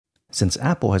Since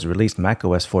Apple has released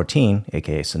macOS 14,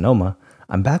 aka Sonoma,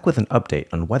 I'm back with an update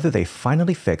on whether they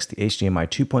finally fixed the HDMI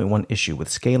 2.1 issue with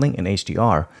scaling in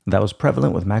HDR that was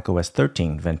prevalent with macOS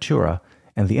 13, Ventura,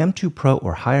 and the M2 Pro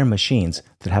or higher machines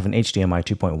that have an HDMI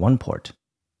 2.1 port.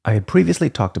 I had previously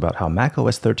talked about how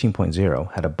macOS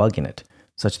 13.0 had a bug in it,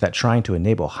 such that trying to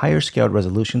enable higher scaled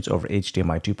resolutions over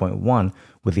HDMI 2.1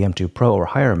 with the M2 Pro or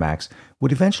higher Macs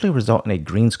would eventually result in a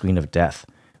green screen of death,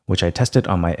 which I tested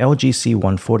on my LG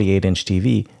C1 48-inch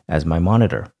TV as my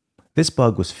monitor. This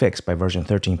bug was fixed by version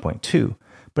 13.2,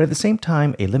 but at the same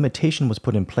time, a limitation was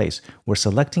put in place where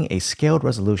selecting a scaled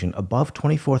resolution above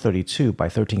 2432 by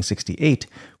 1368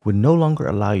 would no longer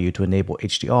allow you to enable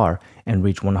HDR and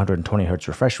reach 120Hz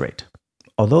refresh rate.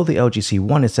 Although the LG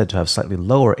C1 is said to have slightly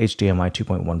lower HDMI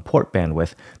 2.1 port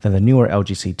bandwidth than the newer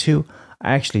LG C2,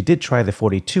 I actually did try the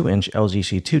 42-inch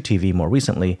LG C2 TV more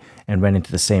recently and ran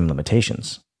into the same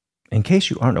limitations. In case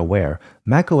you aren't aware,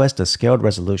 macOS does scaled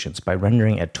resolutions by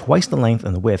rendering at twice the length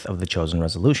and the width of the chosen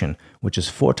resolution, which is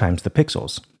 4 times the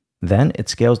pixels. Then it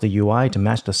scales the UI to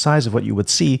match the size of what you would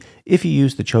see if you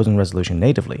used the chosen resolution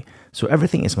natively, so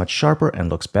everything is much sharper and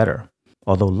looks better.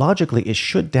 Although logically it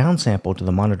should downsample to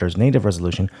the monitor's native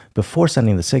resolution before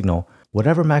sending the signal,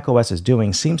 whatever macOS is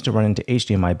doing seems to run into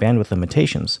HDMI bandwidth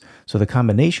limitations, so the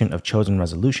combination of chosen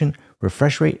resolution,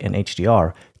 refresh rate, and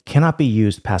HDR cannot be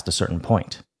used past a certain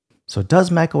point. So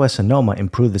does macOS Sonoma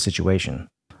improve the situation?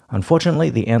 Unfortunately,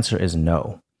 the answer is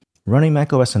no. Running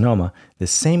macOS Sonoma, the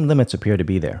same limits appear to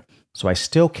be there, so I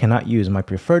still cannot use my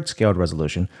preferred scaled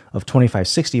resolution of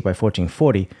 2560 by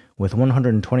 1440 with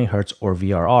 120Hz or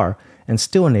VRR and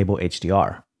still enable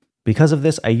HDR. Because of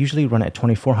this, I usually run at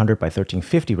 2400 by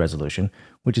 1350 resolution,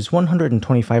 which is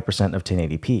 125% of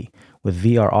 1080p, with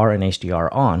VRR and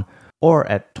HDR on, or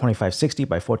at 2560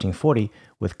 by 1440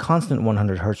 with constant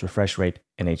 100Hz refresh rate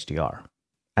and HDR.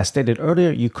 As stated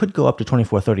earlier, you could go up to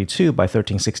 2432 by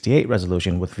 1368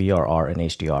 resolution with VRR and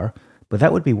HDR, but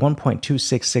that would be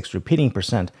 1.266 repeating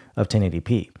percent of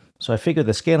 1080p, so I figured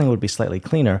the scaling would be slightly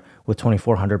cleaner with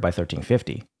 2400 by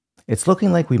 1350. It's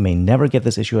looking like we may never get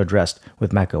this issue addressed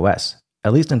with macOS,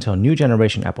 at least until new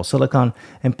generation Apple Silicon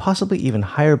and possibly even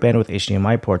higher bandwidth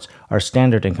HDMI ports are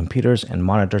standard in computers and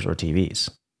monitors or TVs.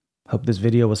 Hope this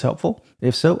video was helpful.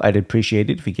 If so, I'd appreciate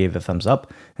it if you gave it a thumbs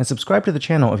up and subscribe to the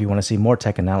channel if you want to see more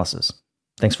tech analysis.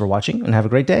 Thanks for watching and have a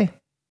great day.